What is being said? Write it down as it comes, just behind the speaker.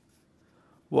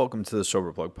Welcome to the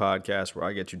Sober Plug Podcast, where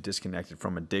I get you disconnected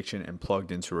from addiction and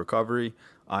plugged into recovery.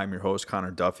 I'm your host,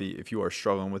 Connor Duffy. If you are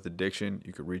struggling with addiction,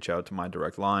 you could reach out to my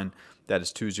direct line. That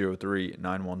is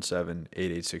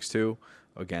 203-917-8862.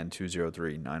 Again,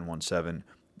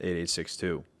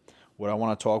 203-917-8862. What I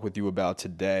want to talk with you about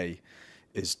today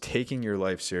is taking your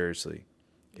life seriously.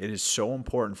 It is so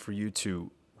important for you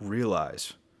to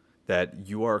realize that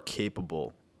you are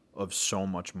capable of so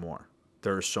much more.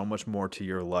 There is so much more to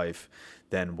your life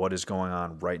than what is going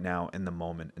on right now in the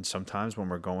moment. And sometimes when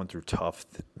we're going through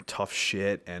tough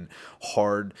shit and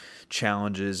hard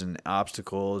challenges and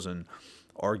obstacles and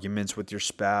arguments with your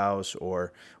spouse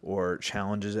or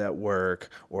challenges at work,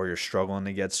 or you're struggling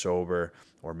to get sober,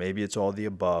 or maybe it's all the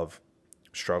above,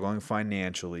 struggling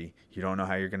financially, you don't know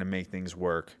how you're going to make things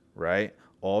work, right?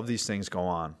 All of these things go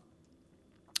on,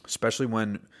 especially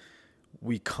when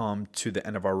we come to the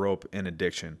end of our rope in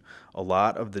addiction. A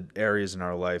lot of the areas in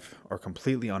our life are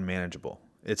completely unmanageable.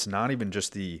 It's not even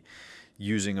just the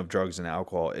using of drugs and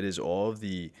alcohol. It is all of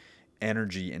the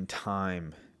energy and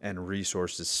time and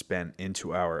resources spent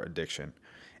into our addiction.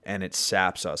 And it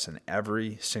saps us in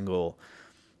every single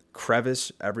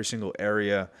crevice, every single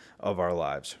area of our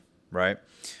lives, right?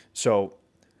 So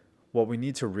what we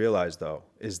need to realize, though,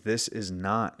 is this is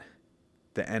not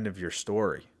the end of your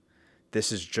story.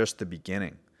 This is just the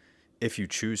beginning, if you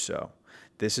choose so.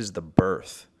 This is the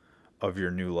birth of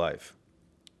your new life,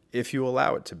 if you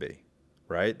allow it to be,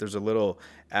 right? There's a little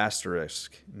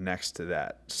asterisk next to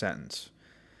that sentence.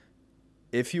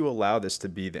 If you allow this to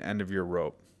be the end of your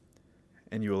rope,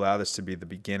 and you allow this to be the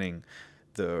beginning,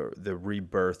 the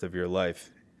rebirth of your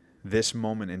life, this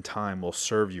moment in time will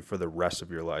serve you for the rest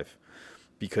of your life.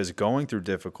 Because going through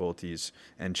difficulties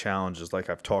and challenges, like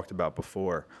I've talked about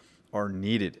before, are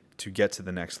needed to get to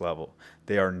the next level.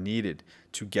 They are needed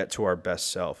to get to our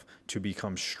best self, to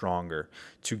become stronger,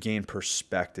 to gain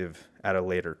perspective at a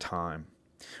later time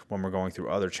when we're going through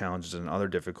other challenges and other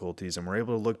difficulties, and we're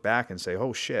able to look back and say,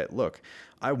 oh shit, look,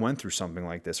 I went through something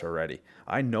like this already.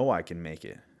 I know I can make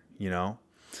it, you know?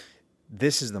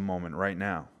 This is the moment right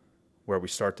now where we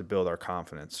start to build our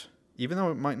confidence, even though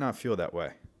it might not feel that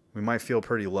way. We might feel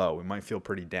pretty low. We might feel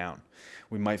pretty down.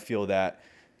 We might feel that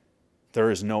there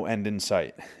is no end in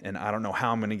sight, and I don't know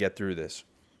how I'm going to get through this.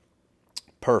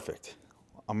 Perfect.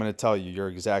 I'm going to tell you, you're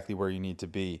exactly where you need to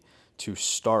be to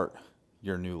start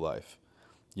your new life.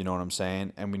 You know what I'm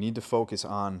saying? And we need to focus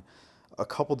on a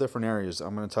couple different areas.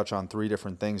 I'm going to touch on 3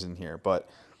 different things in here, but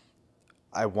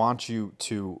I want you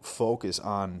to focus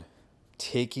on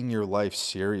taking your life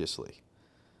seriously.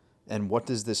 And what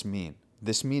does this mean?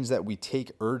 This means that we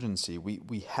take urgency.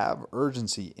 We have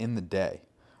urgency in the day.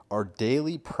 Our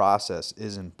daily process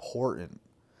is important.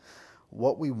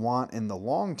 What we want in the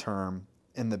long term,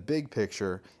 in the big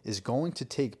picture, is going to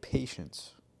take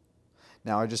patience.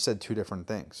 Now, I just said 2 different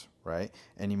things, right?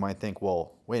 And you might think,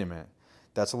 well, wait a minute,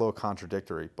 that's a little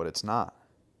contradictory, but it's not.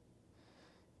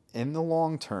 In the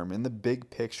long term, in the big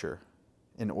picture,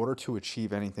 in order to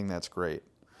achieve anything that's great,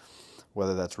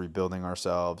 whether that's rebuilding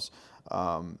ourselves,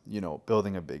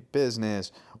 building a big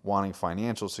business, wanting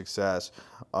financial success,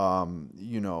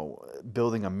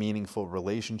 building a meaningful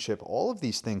relationship, all of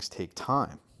these things take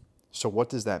time. So what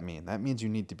does that mean? That means you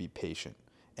need to be patient.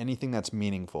 Anything that's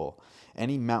meaningful,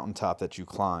 any mountaintop that you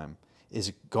climb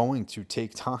is going to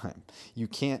take time. You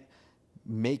can't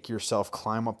make yourself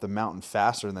climb up the mountain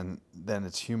faster than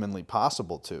it's humanly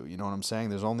possible to. You know what I'm saying?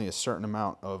 There's only a certain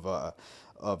amount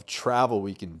of travel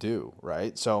we can do,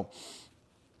 right? So,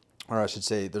 or I should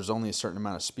say, there's only a certain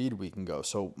amount of speed we can go.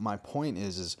 So my point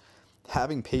is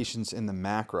having patience in the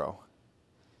macro,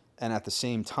 and at the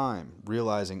same time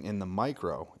realizing in the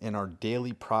micro, in our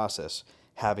daily process,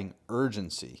 having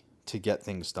urgency to get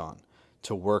things done,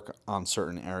 to work on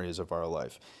certain areas of our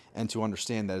life, and to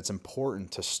understand that it's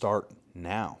important to start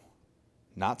now,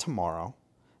 not tomorrow,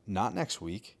 not next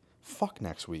week. Fuck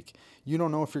next week. You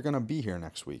don't know if you're going to be here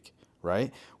next week,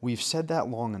 right? We've said that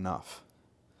long enough.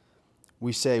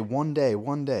 We say one day.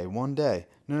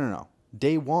 No.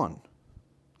 Day one.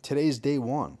 Today's day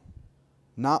one,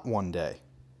 not one day.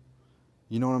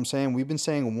 You know what I'm saying? We've been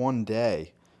saying one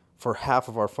day for half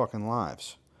of our fucking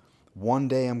lives. One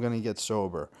day I'm going to get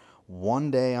sober.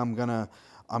 One day I'm going to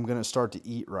start to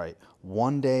eat right.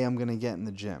 One day I'm going to get in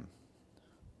the gym.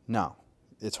 No,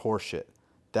 it's horseshit.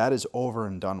 That is over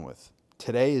and done with.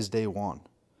 Today is day one.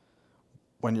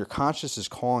 When your conscience is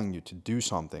calling you to do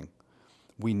something,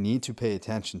 we need to pay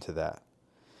attention to that.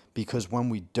 Because when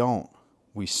we don't,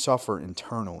 we suffer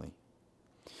internally.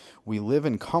 We live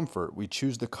in comfort. We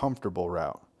choose the comfortable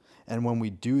route. And when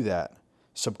we do that,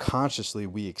 subconsciously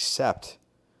we accept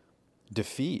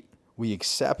defeat. We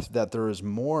accept that there is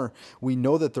more. We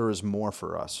know that there is more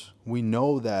for us. We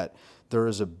know that there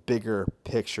is a bigger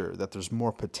picture, that there's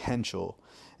more potential,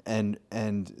 and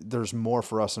there's more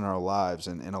for us in our lives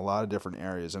and in a lot of different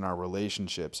areas, in our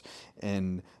relationships,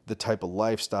 in the type of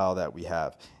lifestyle that we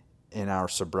have, in our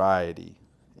sobriety,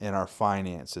 in our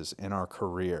finances, in our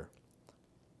career,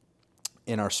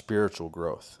 in our spiritual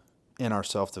growth, in our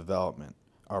self-development,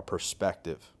 our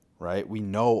perspective, right? We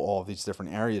know all of these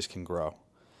different areas can grow,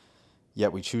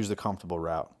 yet we choose the comfortable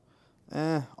route.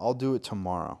 I'll do it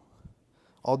tomorrow.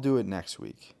 I'll do it next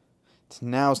week.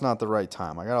 Now's not the right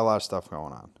time. I got a lot of stuff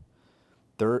going on.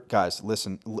 Guys,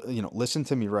 listen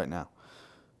to me right now.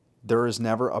 There is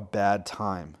never a bad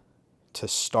time to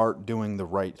start doing the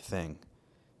right thing.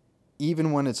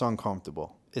 Even when it's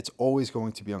uncomfortable. It's always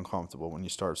going to be uncomfortable when you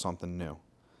start something new.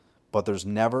 But there's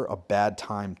never a bad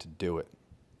time to do it.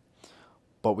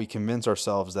 But we convince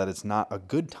ourselves that it's not a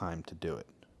good time to do it.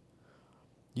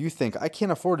 You think, I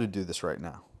can't afford to do this right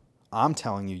now. I'm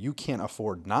telling you, you can't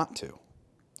afford not to,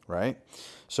 right?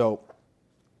 So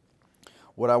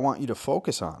what I want you to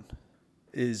focus on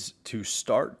is to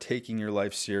start taking your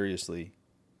life seriously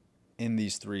in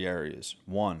these 3 areas.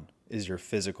 1 is your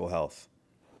physical health.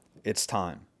 It's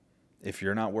time. If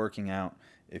you're not working out,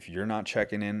 if you're not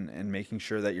checking in and making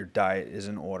sure that your diet is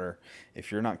in order,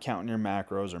 if you're not counting your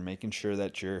macros or making sure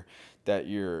that you're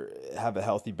have a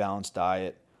healthy, balanced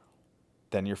diet,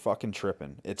 then you're fucking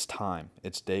tripping. It's time.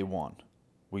 It's day 1.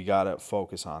 We got to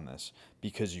focus on this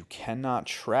because you cannot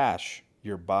trash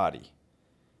your body.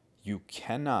 You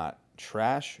cannot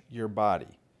trash your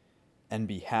body and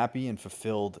be happy and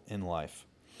fulfilled in life.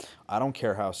 I don't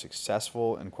care how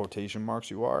successful, in quotation marks,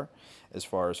 you are as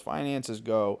far as finances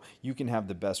go. You can have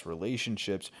the best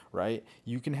relationships, right?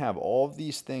 You can have all of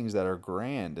these things that are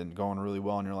grand and going really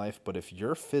well in your life. But if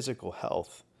your physical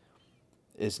health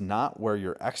is not where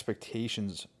your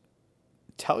expectations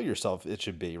tell yourself it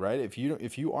should be, right? If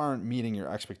you aren't meeting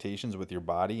your expectations with your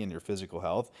body and your physical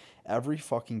health, every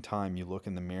fucking time you look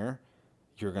in the mirror,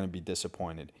 you're going to be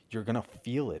disappointed. You're going to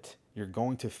feel it. You're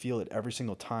going to feel it every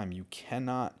single time. You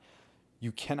cannot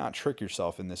trick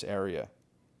yourself in this area.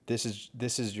 This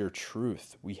is your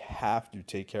truth. We have to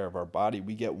take care of our body.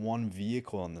 We get one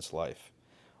vehicle in this life.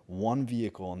 One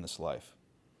vehicle in this life.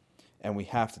 And we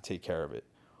have to take care of it.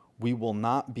 We will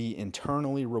not be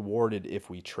internally rewarded if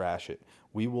we trash it.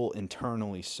 We will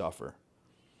internally suffer.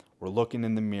 We're looking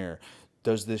in the mirror.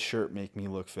 Does this shirt make me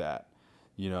look fat?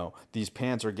 These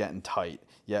pants are getting tight,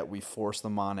 yet we force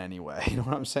them on anyway. You know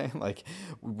what I'm saying? Like,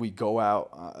 we go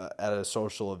out at a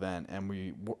social event and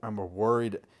we're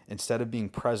worried. Instead of being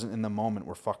present in the moment,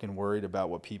 we're fucking worried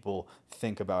about what people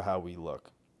think about how we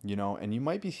look. And you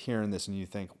might be hearing this and you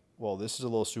think, well, this is a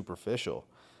little superficial.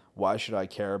 Why should I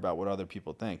care about what other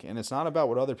people think? And it's not about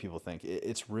what other people think.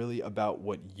 It's really about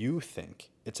what you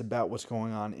think. It's about what's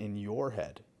going on in your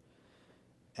head.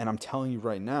 And I'm telling you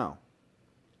right now,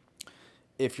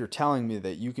 if you're telling me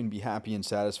that you can be happy and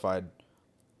satisfied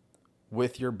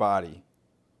with your body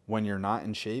when you're not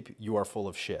in shape, you are full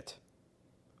of shit.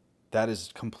 That is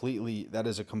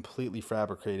a completely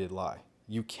fabricated lie.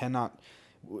 You cannot,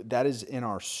 that is in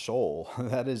our soul.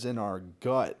 That is in our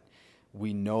gut.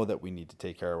 We know that we need to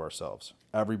take care of ourselves.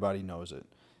 Everybody knows it.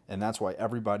 And that's why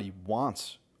everybody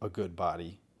wants a good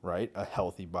body, right? A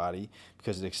healthy body,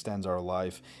 because it extends our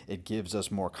life. It gives us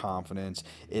more confidence.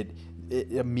 It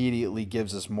immediately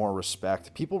gives us more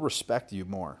respect. People respect you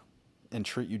more and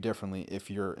treat you differently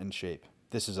if you're in shape.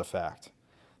 This is a fact.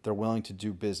 They're willing to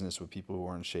do business with people who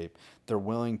are in shape.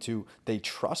 They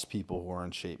trust people who are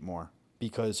in shape more,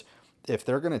 because if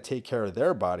they're going to take care of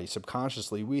their body,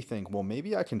 subconsciously we think, well,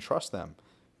 maybe I can trust them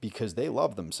because they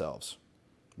love themselves,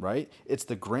 right? It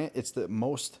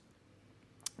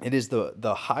is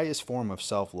the highest form of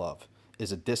self-love,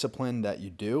 is a discipline that you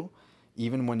do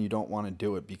even when you don't want to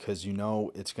do it, because you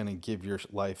know it's going to give your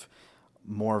life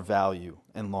more value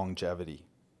and longevity.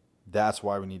 That's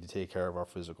why we need to take care of our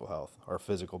physical health, our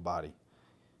physical body.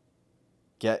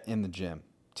 Get in the gym.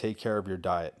 Take care of your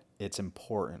diet. It's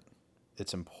important.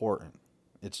 It's important.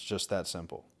 It's just that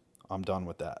simple. I'm done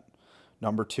with that.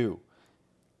 Number 2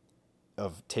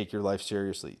 of take your life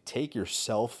seriously. Take your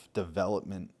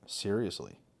self-development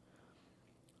seriously.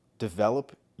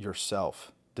 Develop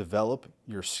yourself. Develop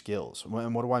your skills.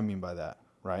 And what do I mean by that,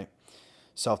 right?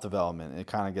 Self-development. It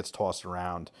kind of gets tossed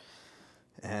around.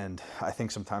 And I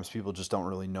think sometimes people just don't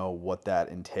really know what that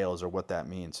entails or what that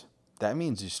means. That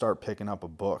means you start picking up a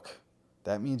book.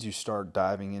 That means you start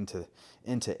diving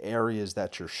into areas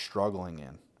that you're struggling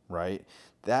in, right?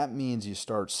 That means you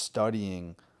start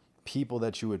studying people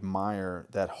that you admire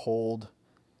that hold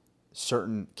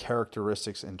certain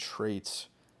characteristics and traits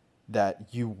that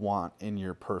you want in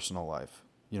your personal life.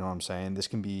 You know what I'm saying? This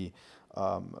can be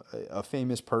a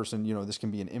famous person, this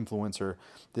can be an influencer.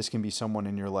 This can be someone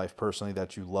in your life personally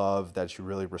that you love, that you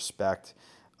really respect.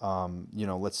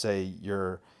 Let's say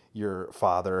your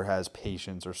father has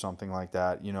patience or something like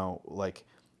that, like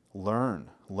learn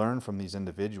from these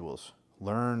individuals,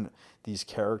 learn these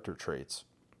character traits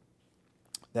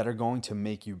that are going to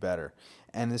make you better.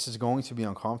 And this is going to be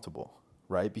uncomfortable,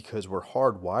 right? Because we're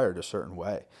hardwired a certain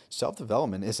way. Self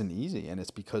development isn't easy, and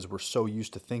it's because we're so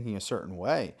used to thinking a certain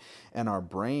way, and our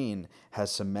brain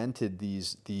has cemented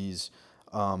these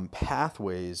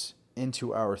pathways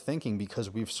into our thinking because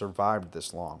we've survived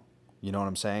this long. You know what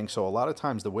I'm saying? So a lot of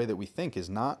times the way that we think is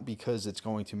not because it's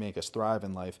going to make us thrive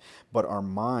in life, but our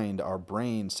mind, our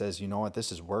brain says, you know what, this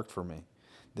has worked for me.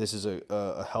 This is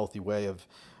a healthy way of,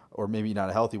 or maybe not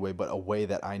a healthy way, but a way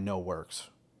that I know works.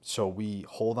 So we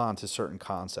hold on to certain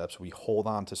concepts, we hold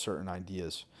on to certain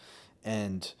ideas,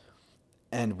 and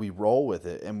we roll with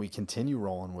it, and we continue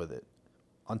rolling with it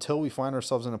until we find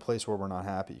ourselves in a place where we're not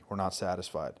happy, we're not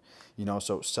satisfied.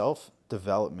 So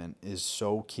self-development is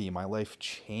so key. My life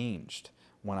changed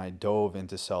when I dove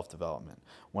into self-development,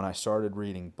 when I started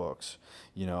reading books.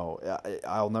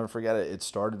 I'll never forget it. It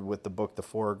started with the book, The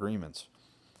Four Agreements.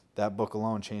 That book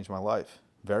alone changed my life.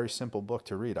 Very simple book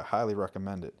to read. I highly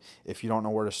recommend it. If you don't know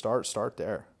where to start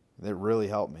there. It really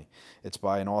helped me. It's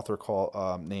by an author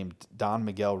named Don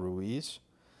Miguel Ruiz.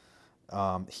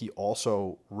 He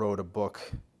also wrote a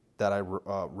book that I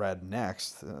read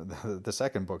next. The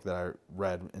second book that I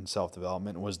read in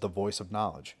self-development was The Voice of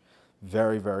Knowledge.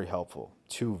 Very, very helpful.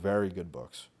 Two very good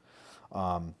books.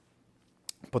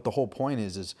 But the whole point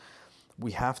is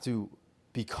we have to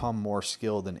become more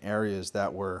skilled in areas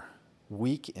that we're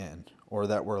weak in or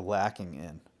that we're lacking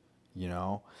in,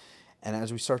 And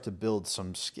as we start to build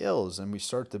some skills and we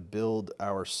start to build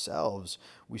ourselves,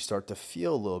 we start to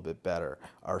feel a little bit better.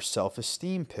 Our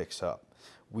self-esteem picks up.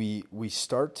 We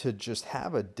start to just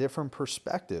have a different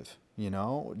perspective,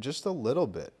 just a little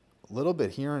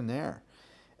bit here and there.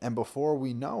 And before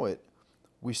we know it,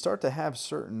 we start to have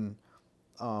certain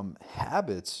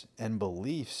habits and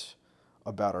beliefs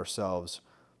about ourselves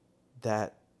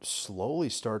that slowly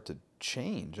start to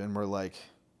change. And we're like,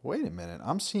 wait a minute,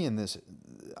 I'm seeing this.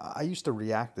 I used to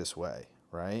react this way,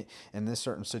 right? In this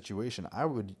certain situation, I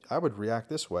would react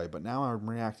this way, but now I'm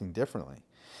reacting differently.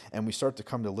 And we start to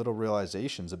come to little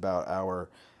realizations about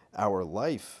our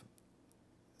life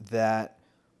that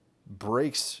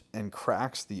breaks and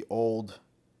cracks the old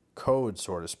code,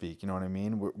 so to speak. You know what I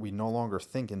mean? We no longer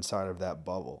think inside of that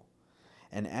bubble.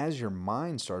 And as your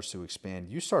mind starts to expand,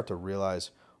 you start to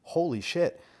realize, holy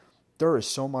shit, there is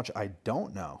so much I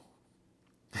don't know.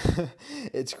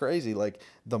 It's crazy. Like,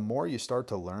 the more you start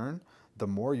to learn, the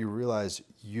more you realize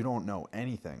you don't know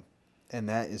anything. And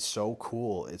that is so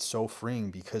cool. It's so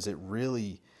freeing because it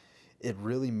really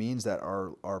means that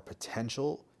our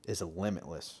potential is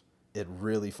limitless. It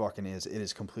really fucking is. It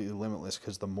is completely limitless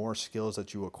because the more skills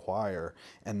that you acquire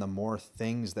and the more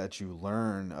things that you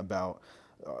learn about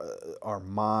our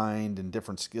mind and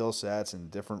different skill sets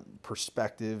and different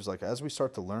perspectives, like as we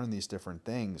start to learn these different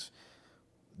things,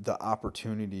 the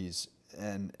opportunities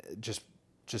and just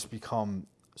become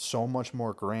so much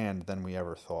more grand than we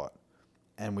ever thought.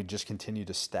 And we just continue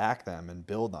to stack them and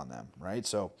build on them, right?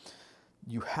 So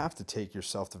you have to take your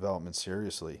self-development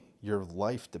seriously. Your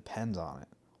life depends on it,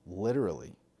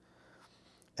 literally.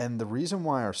 And the reason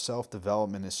why our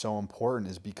self-development is so important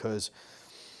is because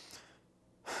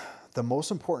the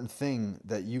most important thing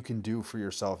that you can do for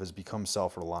yourself is become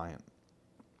self-reliant.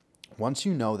 Once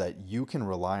you know that you can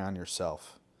rely on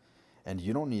yourself and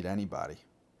you don't need anybody.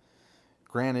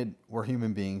 Granted, we're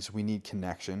human beings. We need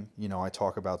connection. I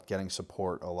talk about getting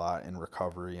support a lot in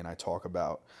recovery, and I talk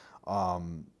about,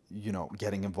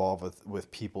 getting involved with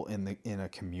people in a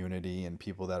community and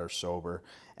people that are sober.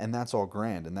 And that's all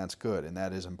grand, and that's good, and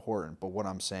that is important. But what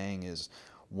I'm saying is,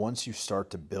 once you start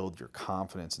to build your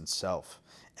confidence in self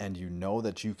and you know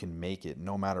that you can make it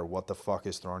no matter what the fuck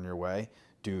is thrown your way,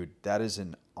 dude, that is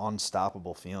an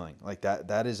unstoppable feeling. Like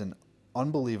that is an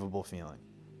unbelievable feeling.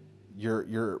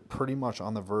 You're pretty much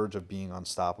on the verge of being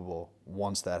unstoppable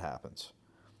once that happens.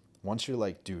 Once you're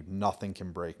like, dude, nothing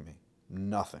can break me.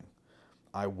 Nothing.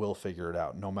 I will figure it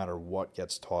out no matter what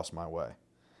gets tossed my way.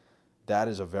 That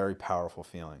is a very powerful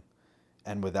feeling.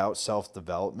 And without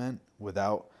self-development,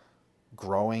 without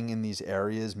growing in these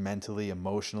areas mentally,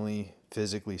 emotionally,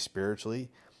 physically, spiritually,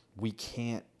 we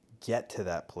can't get to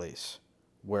that place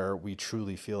where we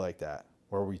truly feel like that,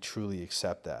 where we truly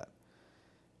accept that.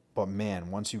 But man,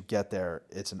 once you get there,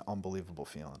 it's an unbelievable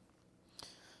feeling.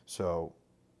 So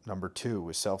number 2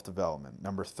 is self-development.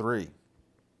 Number 3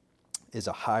 is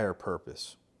a higher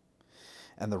purpose.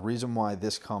 And the reason why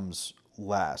this comes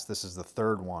last, this is the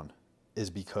third one, is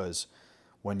because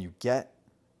when you get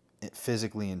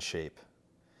physically in shape,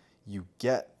 you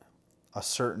get a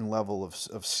certain level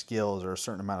of skills, or a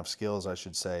certain amount of skills, I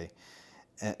should say,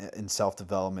 in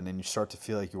self-development, and you start to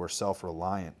feel like you are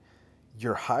self-reliant,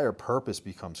 your higher purpose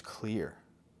becomes clear.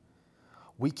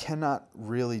 We cannot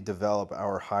really develop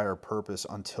our higher purpose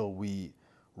until we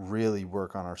really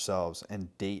work on ourselves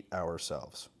and date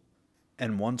ourselves.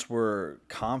 And once we're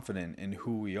confident in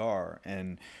who we are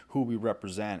and who we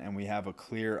represent, and we have a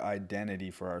clear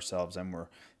identity for ourselves, and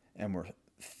we're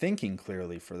thinking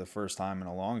clearly for the first time in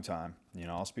a long time,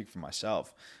 I'll speak for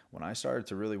myself. When I started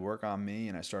to really work on me,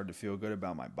 and I started to feel good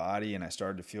about my body, and I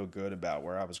started to feel good about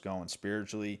where I was going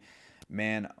spiritually,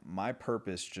 man, my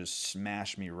purpose just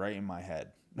smashed me right in my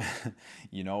head.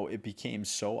 It became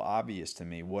so obvious to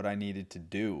me what I needed to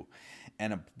do.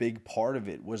 And a big part of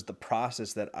it was the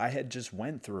process that I had just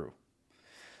went through.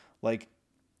 Like,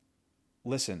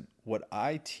 listen, what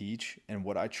I teach and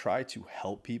what I try to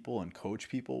help people and coach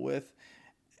people with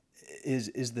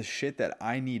is the shit that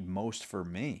I need most for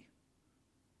me.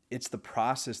 It's the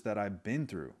process that I've been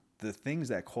through, the things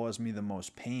that caused me the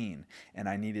most pain and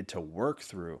I needed to work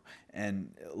through,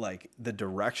 and like the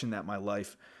direction that my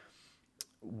life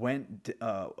went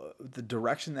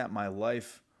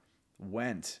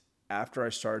after I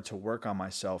started to work on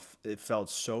myself. It felt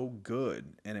so good,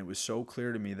 and it was so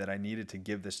clear to me that I needed to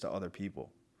give this to other people.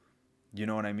 You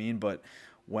know what I mean? But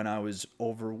when I was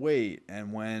overweight,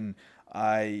 and when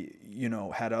I,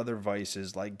 had other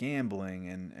vices like gambling,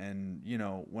 and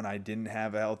when I didn't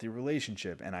have a healthy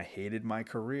relationship, and I hated my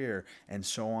career, and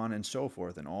so on and so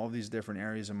forth, and all these different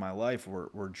areas in my life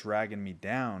were dragging me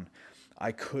down,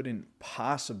 I couldn't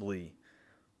possibly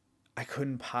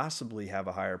have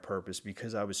a higher purpose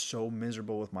because I was so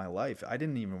miserable with my life. I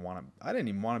didn't even want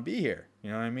to be here.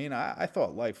 You know what I mean? I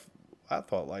thought life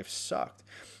sucked.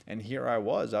 And here I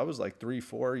was like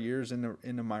 3-4 years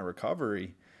into my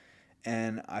recovery,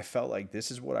 and I felt like this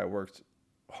is what I worked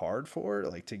hard for,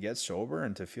 like to get sober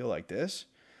and to feel like this.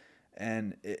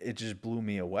 And it just blew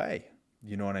me away.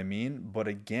 You know what I mean? But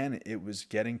again, it was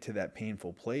getting to that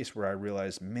painful place where I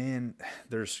realized, man,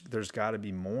 there's got to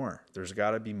be more. There's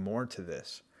got to be more to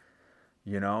this.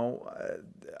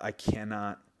 I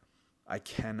cannot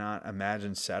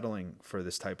imagine settling for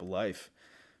this type of life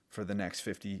for the next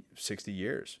 50, 60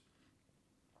 years.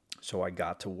 So I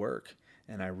got to work,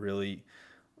 and I really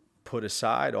put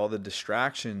aside all the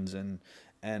distractions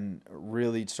and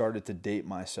really started to date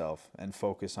myself and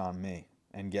focus on me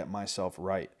and get myself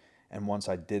right. And once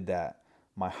I did that,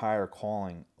 my higher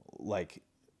calling, like,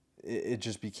 it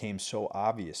just became so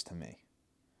obvious to me,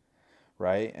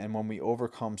 right? And when we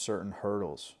overcome certain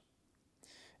hurdles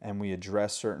and we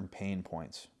address certain pain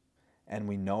points and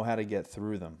we know how to get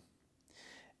through them,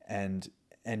 and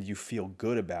you feel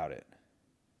good about it,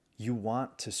 you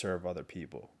want to serve other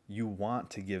people. You want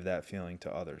to give that feeling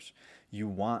to others. You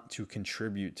want to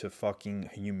contribute to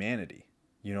fucking humanity.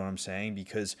 You know what I'm saying?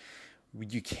 Because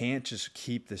you can't just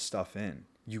keep this stuff in.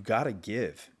 You got to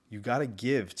give. You got to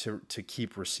give to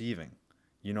keep receiving.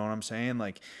 You know what I'm saying?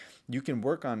 Like, you can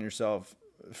work on yourself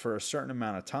for a certain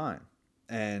amount of time,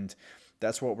 and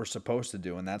that's what we're supposed to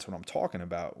do, and that's what I'm talking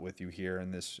about with you here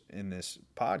in this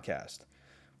podcast.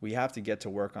 We have to get to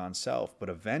work on self, but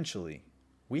eventually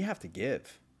we have to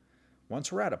give.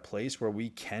 Once we're at a place where we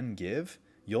can give,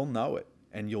 you'll know it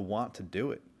and you'll want to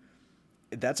do it.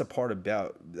 That's a part of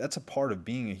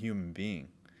being a human being.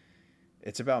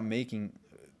 It's about making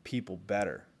people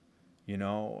better,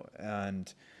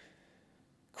 and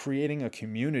creating a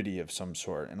community of some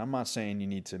sort. And I'm not saying you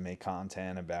need to make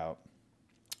content about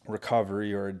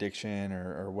recovery or addiction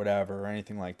or whatever or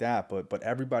anything like that, but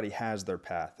everybody has their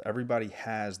path. Everybody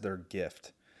has their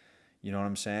gift. You know what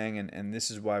I'm saying? And this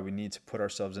is why we need to put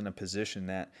ourselves in a position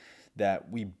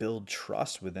that we build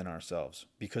trust within ourselves.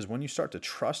 Because when you start to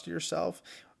trust yourself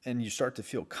and you start to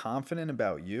feel confident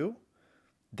about you,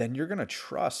 then you're going to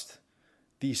trust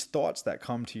these thoughts that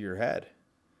come to your head,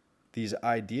 these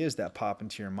ideas that pop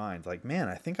into your mind. Like, man,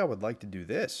 I think I would like to do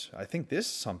this. I think this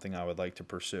is something I would like to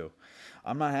pursue.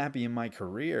 I'm not happy in my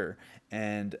career,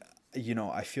 and,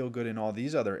 I feel good in all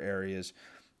these other areas.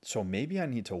 So maybe I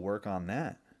need to work on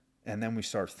that. And then we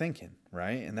start thinking,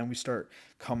 right? And then we start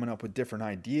coming up with different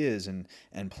ideas and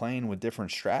playing with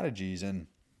different strategies, and,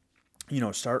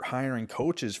 start hiring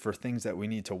coaches for things that we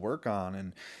need to work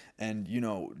on, and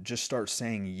just start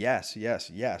saying yes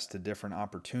to different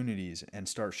opportunities, and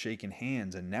start shaking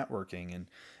hands and networking.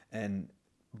 And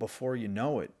before you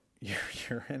know it,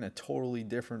 you're in a totally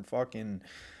different fucking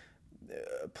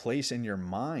place in your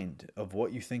mind of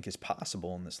what you think is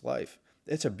possible in this life,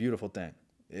 it's a beautiful thing.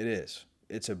 It is.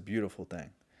 It's a beautiful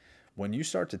thing. When you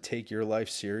start to take your life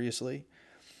seriously,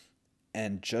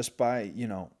 and just by,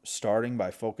 starting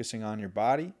by focusing on your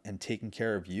body and taking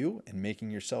care of you and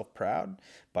making yourself proud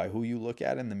by who you look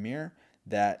at in the mirror,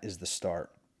 that is the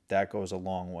start. That goes a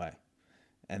long way.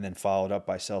 And then followed up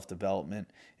by self-development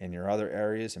in your other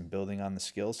areas and building on the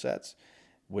skill sets,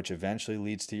 which eventually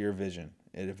leads to your vision.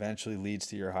 It eventually leads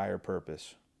to your higher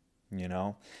purpose.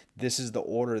 This is the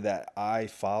order that I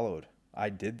followed. I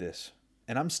did this,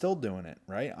 and I'm still doing it,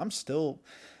 right? I'm still,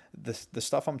 the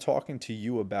stuff I'm talking to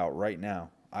you about right now,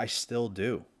 I still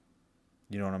do.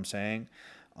 You know what I'm saying?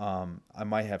 I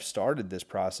might have started this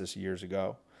process years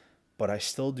ago, but I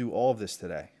still do all of this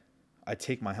today. I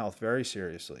take my health very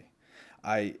seriously.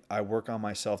 I work on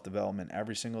my self-development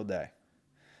every single day.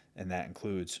 And that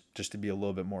includes, just to be a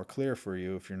little bit more clear for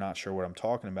you, if you're not sure what I'm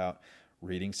talking about,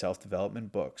 reading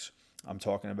self-development books. I'm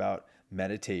talking about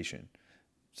meditation,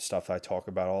 stuff I talk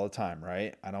about all the time,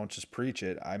 right? I don't just preach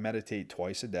it. I meditate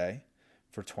twice a day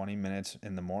for 20 minutes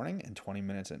in the morning and 20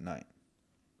 minutes at night.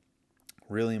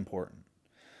 Really important.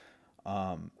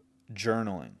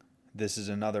 Journaling. This is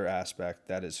another aspect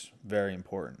that is very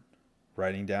important.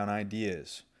 Writing down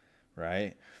ideas,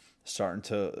 right? Starting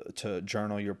to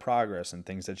journal your progress and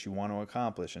things that you want to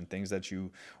accomplish and things that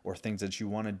you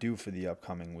want to do for the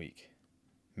upcoming week.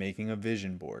 Making a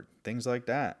vision board, things like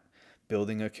that.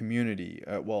 Building a community.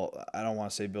 I don't want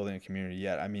to say building a community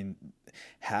yet. I mean,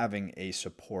 having a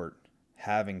support,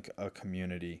 having a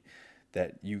community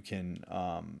that you can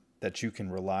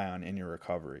rely on in your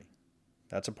recovery.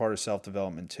 That's a part of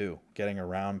self-development too. Getting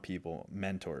around people,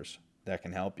 mentors that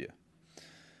can help you.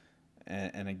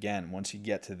 And again, once you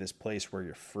get to this place where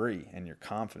you're free and you're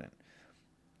confident,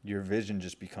 your vision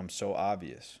just becomes so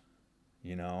obvious.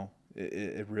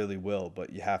 It really will,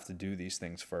 but you have to do these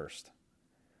things first.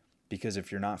 Because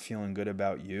if you're not feeling good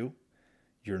about you,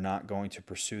 you're not going to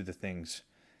pursue the things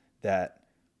that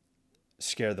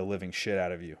scare the living shit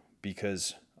out of you.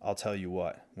 Because I'll tell you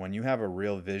what, when you have a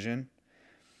real vision,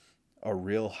 a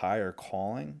real higher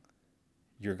calling,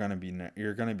 you're going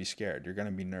to be scared. You're going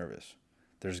to be nervous.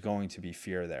 There's going to be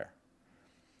fear there.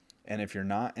 And if you're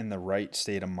not in the right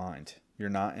state of mind, you're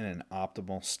not in an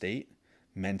optimal state,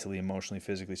 mentally, emotionally,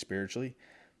 physically, spiritually,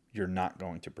 you're not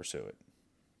going to pursue it.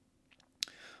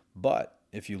 But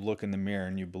if you look in the mirror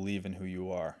and you believe in who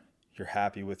you are, you're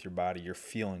happy with your body, you're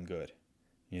feeling good,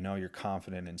 you're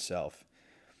confident in self.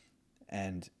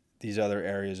 And these other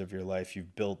areas of your life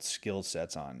you've built skill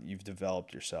sets on, you've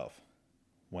developed yourself.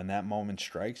 When that moment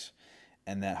strikes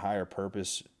and that higher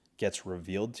purpose gets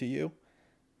revealed to you,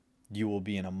 you will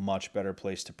be in a much better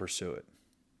place to pursue it.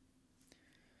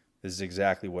 This is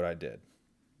exactly what I did,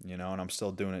 and I'm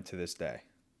still doing it to this day.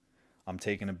 I'm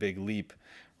taking a big leap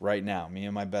right now. Me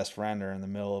and my best friend are in the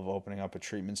middle of opening up a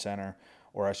treatment center,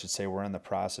 or I should say we're in the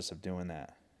process of doing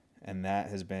that. And that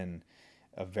has been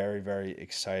a very, very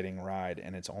exciting ride,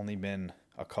 and it's only been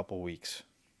a couple weeks.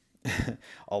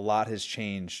 A lot has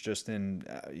changed just in,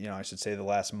 I should say the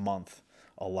last month.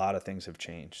 A lot of things have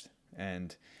changed,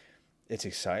 and it's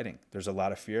exciting. There's a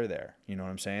lot of fear there. You know what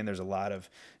I'm saying? There's a lot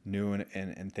of new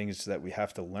and things that we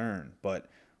have to learn, but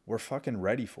we're fucking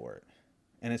ready for it.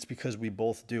 And it's because we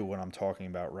both do what I'm talking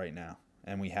about right now,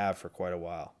 and we have for quite a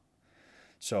while.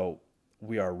 So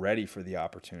we are ready for the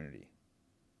opportunity,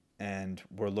 and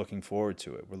we're looking forward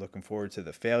to it. We're looking forward to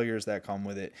the failures that come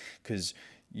with it, because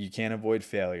you can't avoid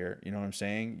failure. You know what I'm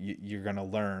saying? You're going to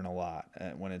learn a lot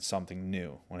when it's something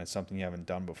new, when it's something you haven't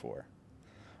done before.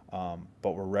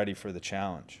 But we're ready for the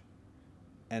challenge.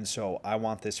 And so I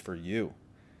want this for you.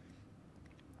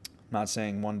 I'm not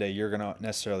saying one day you're going to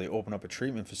necessarily open up a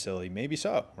treatment facility. Maybe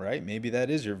so, right? Maybe that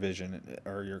is your vision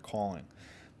or your calling.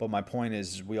 But my point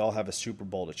is we all have a Super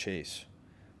Bowl to chase.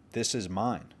 This is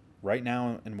mine. Right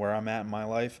now and where I'm at in my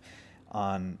life,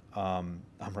 I'm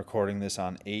recording this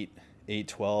on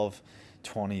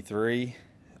 8/12/23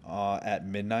 at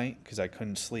midnight because I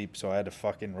couldn't sleep, so I had to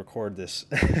fucking record this.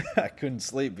 I couldn't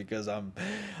sleep because I'm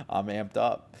amped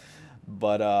up.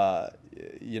 But at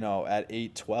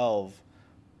 8/12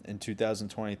 in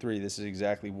 2023, this is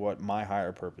exactly what my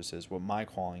higher purpose is, what my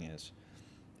calling is.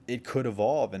 It could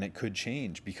evolve and it could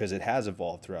change because it has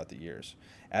evolved throughout the years.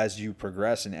 As you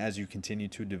progress and as you continue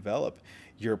to develop,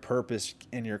 your purpose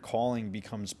and your calling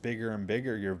becomes bigger and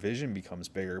bigger. Your vision becomes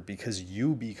bigger because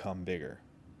you become bigger.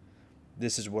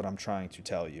 This is what I'm trying to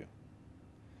tell you.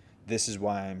 This is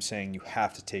why I'm saying you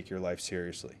have to take your life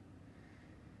seriously.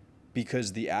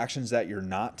 Because the actions that you're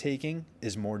not taking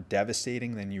is more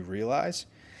devastating than you realize.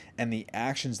 And the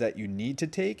actions that you need to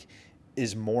take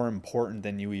is more important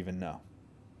than you even know.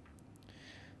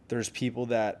 There's people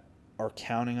that are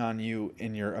counting on you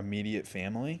in your immediate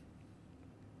family.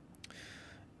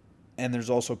 And there's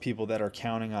also people that are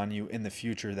counting on you in the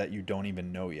future that you don't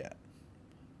even know yet.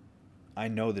 I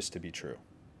know this to be true.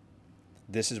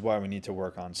 This is why we need to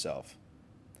work on self.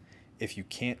 If you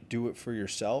can't do it for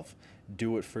yourself,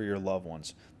 do it for your loved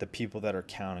ones, the people that are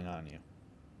counting on you.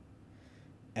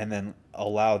 And then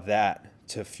allow that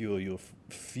to fuel you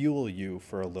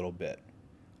for a little bit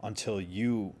until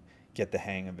you get the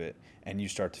hang of it and you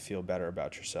start to feel better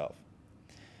about yourself.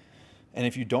 And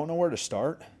if you don't know where to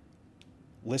start,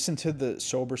 listen to the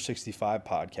Sober 65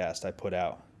 podcast I put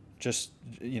out just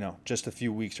a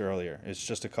few weeks earlier. It's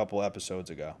just a couple episodes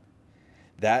ago.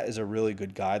 That is a really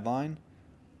good guideline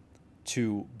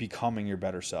to becoming your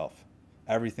better self.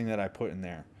 Everything that I put in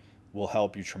there will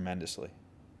help you tremendously,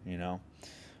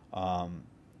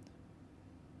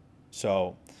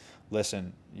 So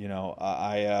listen,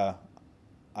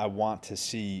 I want to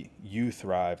see you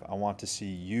thrive. I want to see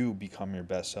you become your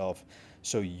best self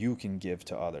so you can give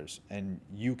to others and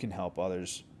you can help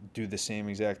others do the same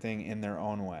exact thing in their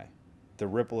own way. The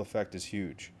ripple effect is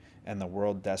huge and the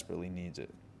world desperately needs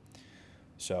it.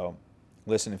 So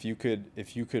listen, if you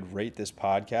could rate this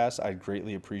podcast, I'd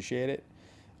greatly appreciate it.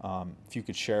 If you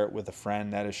could share it with a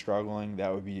friend that is struggling,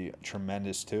 that would be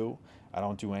tremendous too. I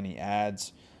don't do any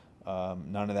ads,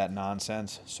 none of that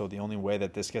nonsense. So the only way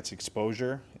that this gets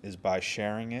exposure is by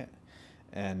sharing it,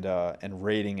 and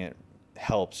rating it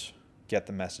helps get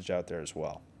the message out there as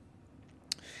well.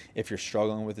 If you're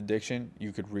struggling with addiction,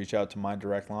 you could reach out to my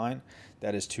direct line.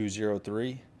 That is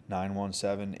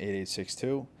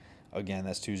 203-917-8862. Again,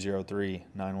 that's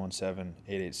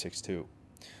 203-917-8862.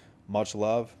 Much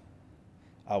love.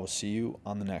 I will see you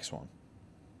on the next one.